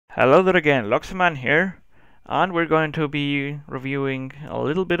Hello there again, Loxman here, and we're going to be reviewing a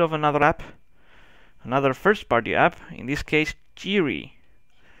little bit of another app, another first-party app, in this case Geary.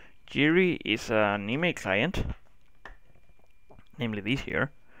 Geary is an email client, namely this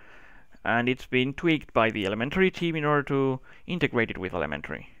here, and it's been tweaked by the Elementary team in order to integrate it with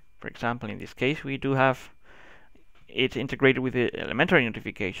Elementary. For example, in this case we do have it integrated with the Elementary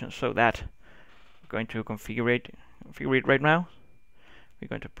notifications, so that I'm going to configure it right now. I'm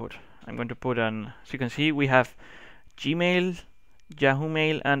going to put an, as you can see, we have Gmail, Yahoo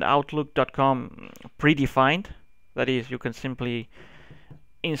Mail, and Outlook.com predefined. That is, you can simply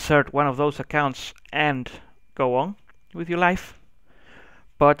insert one of those accounts and go on with your life.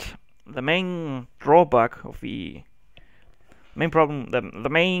 But the main drawback of the main problem, the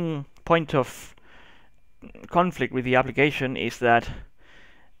main point of conflict with the application is that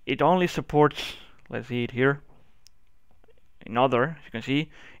it only supports, let's see it here, in other, as you can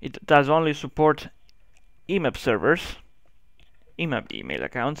see, it does only support IMAP servers, IMAP email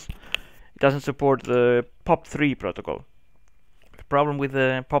accounts. It doesn't support the POP3 protocol. The problem with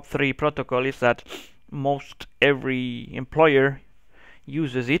the POP3 protocol is that most every employer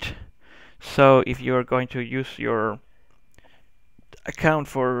uses it. So if you're going to use your account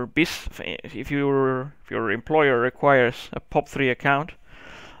for if your employer requires a POP3 account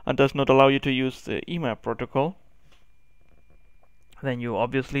and does not allow you to use the IMAP protocol, then you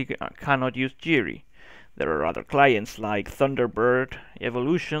obviously cannot use Geary. There are other clients like Thunderbird,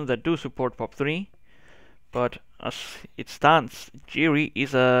 Evolution that do support POP3, but as it stands, Geary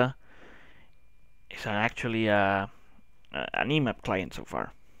is actually an IMAP client so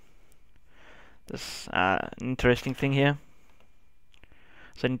far. That's an interesting thing here.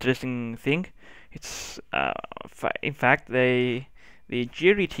 It's an interesting thing. It's in fact the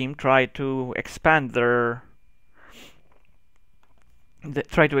Geary team tried to expand their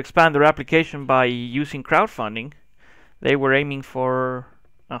application by using crowdfunding. They were aiming for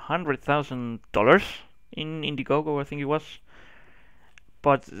 $100,000 in Indiegogo, I think it was,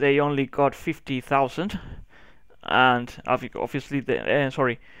 but they only got 50,000. And obviously,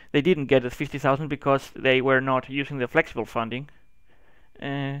 they didn't get the 50,000 because they were not using the flexible funding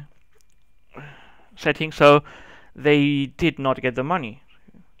setting, so they did not get the money.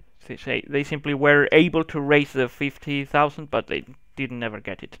 They simply were able to raise the 50,000, but they didn't never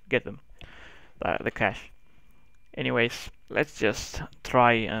get the cash. Anyways, let's just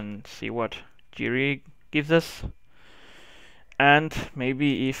try and see what Geary gives us, and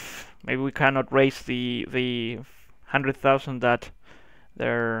maybe we cannot raise the 100,000 that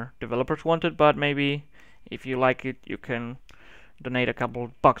their developers wanted, but maybe if you like it, you can donate a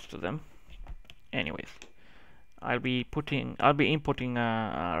couple bucks to them. Anyways, I'll be inputting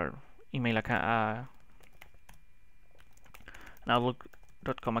our email account, an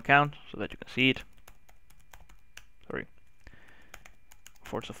Outlook.com account, so that you can see it. Sorry,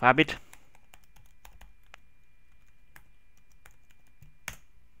 force of habit.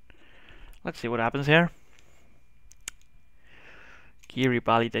 Let's see what happens here. Geary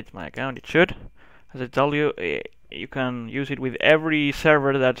validates my account. It should. As I told you, you can use it with every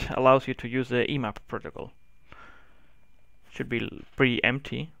server that allows you to use the IMAP protocol. Should be pretty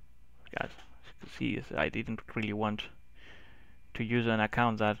empty. Guys, as you can see, I didn't really want to use an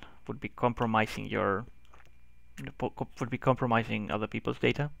account that would be compromising other people's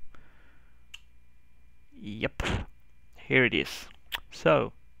data. Yep, here it is.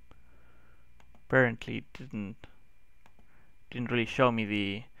 So apparently it didn't really show me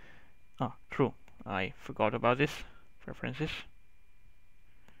the true, I forgot about this preferences.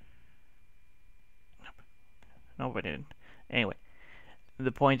 No, but I didn't. Anyway,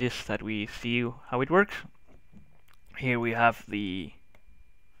 the point is that we see how it works. Here we have the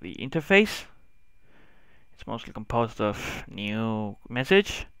interface. It's mostly composed of new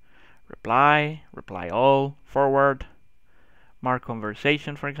message, reply all, forward, mark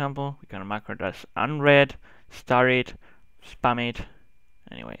conversation, for example. We can mark it as unread, star it, spam it.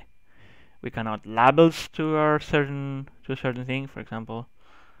 Anyway, we can add labels to a certain thing. For example,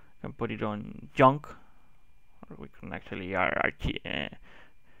 we can put it on junk, or we can actually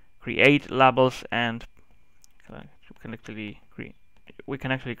create labels, and we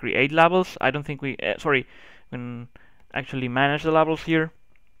can actually create labels. I don't think we can actually manage the labels here.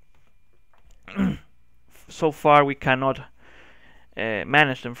 So far we cannot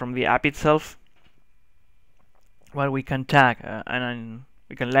manage them from the app itself. Well, we can tag and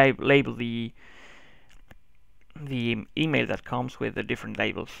we can label the email that comes with the different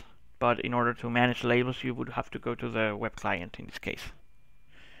labels. But in order to manage labels, you would have to go to the web client in this case.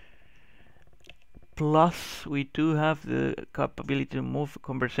 Plus, we do have the capability to move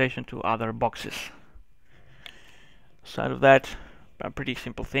conversation to other boxes. Aside of that, a pretty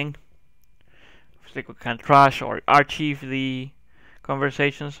simple thing. We can trash or archive the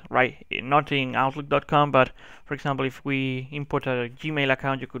conversations, right? Not in Outlook.com, but for example, if we input a Gmail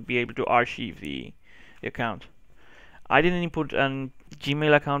account, you could be able to archive the account. I didn't input a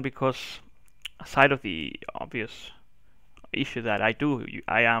Gmail account because, aside of the obvious issue that I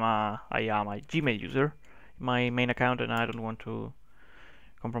am a Gmail user, my main account, and I don't want to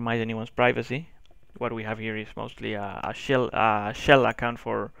compromise anyone's privacy. What we have here is mostly a shell account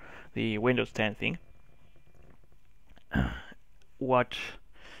for the Windows 10 thing. What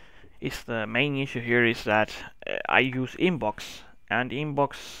is the main issue here is that I use Inbox, and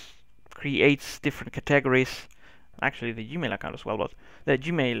Inbox creates different categories. Actually, the Gmail account as well, but the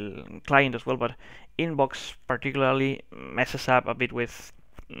Gmail client as well, but Inbox particularly messes up a bit with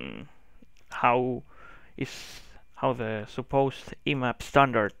how the supposed IMAP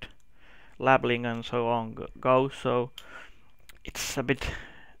standard labeling and so on goes. So it's a bit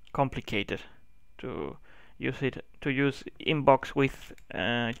complicated to use Inbox with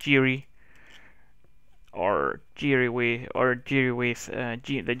Geary or Geary with the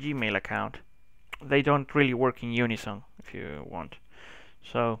Gmail account. They don't really work in unison if you want.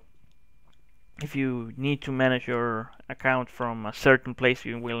 So if you need to manage your account from a certain place,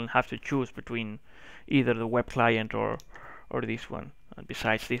 you will have to choose between either the web client or this one. And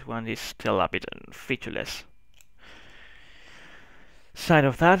besides, this one is still a bit featureless. Side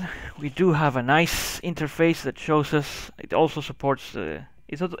of that, we do have a nice interface that shows us. It also supports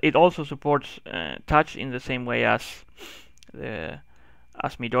touch in the same way as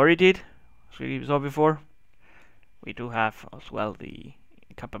Midori did, as we saw before. We do have as well the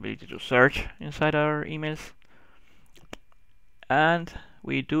capability to search inside our emails, and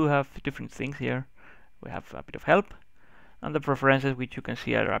we do have different things here. We have a bit of help, and the preferences, which you can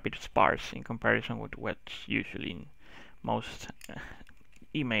see are a bit sparse in comparison with what's usually in most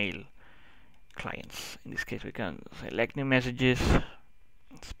email clients. In this case, we can select new messages,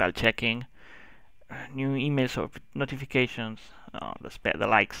 spell checking, new emails or notifications, the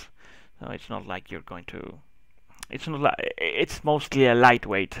likes. So it's not like you're going to. It's mostly a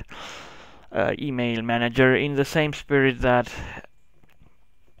lightweight email manager in the same spirit that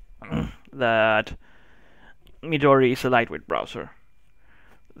Midori is a lightweight browser.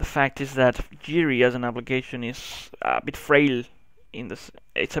 The fact is that Geary as an application is a bit frail.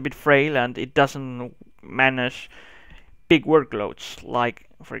 It's a bit frail, and it doesn't manage big workloads like,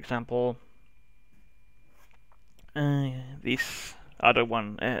 for example, this other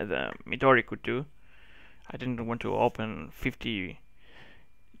one the Midori could do. I didn't want to open 50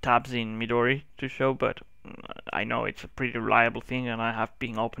 tabs in Midori to show, but I know it's a pretty reliable thing, and I have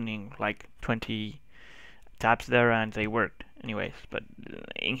been opening like 20 tabs there and they worked anyways. But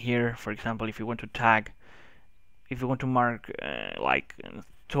in here, for example, if you want to mark like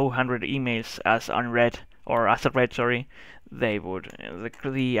 200 emails as unread or as read, sorry,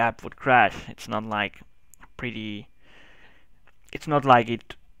 the app would crash. It's not like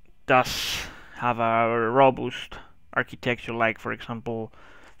it does have a robust architecture like, for example,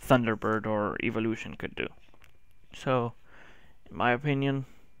 Thunderbird or Evolution could do. So, in my opinion,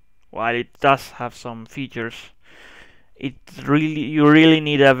 while it does have some features, you really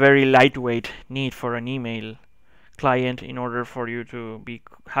need a very lightweight need for an email client in order for you to be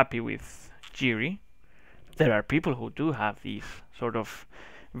happy with Geary. There are people who do have these sort of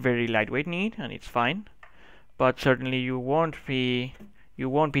very lightweight need, and it's fine. But certainly you won't be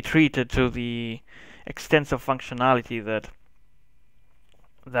treated to the extensive functionality that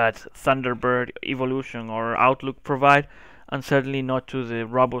Thunderbird, Evolution, or Outlook provide, and certainly not to the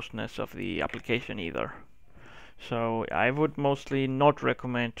robustness of the application either. So I would mostly not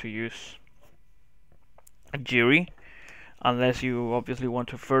recommend to use Geary unless you obviously want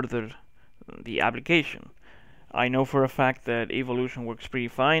to further the application. I know for a fact that Evolution works pretty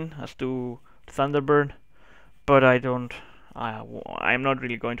fine, as do Thunderbird, but I'm not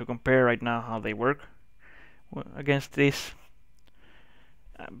really going to compare right now how they work against this.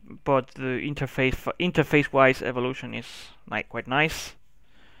 But the interface-wise, Evolution is quite nice,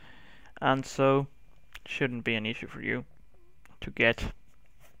 and so it shouldn't be an issue for you to get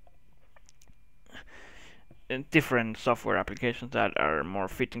different software applications that are more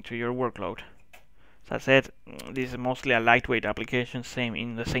fitting to your workload. As I said, this is mostly a lightweight application,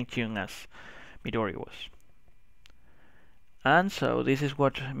 in the same tune as Midori was. And so this is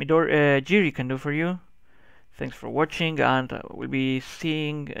what Geary can do for you. Thanks for watching, and we'll be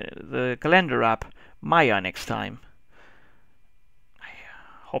seeing the calendar app Maya next time. I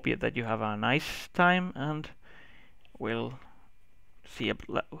hope that you have a nice time, and we'll see you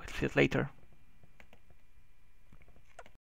later.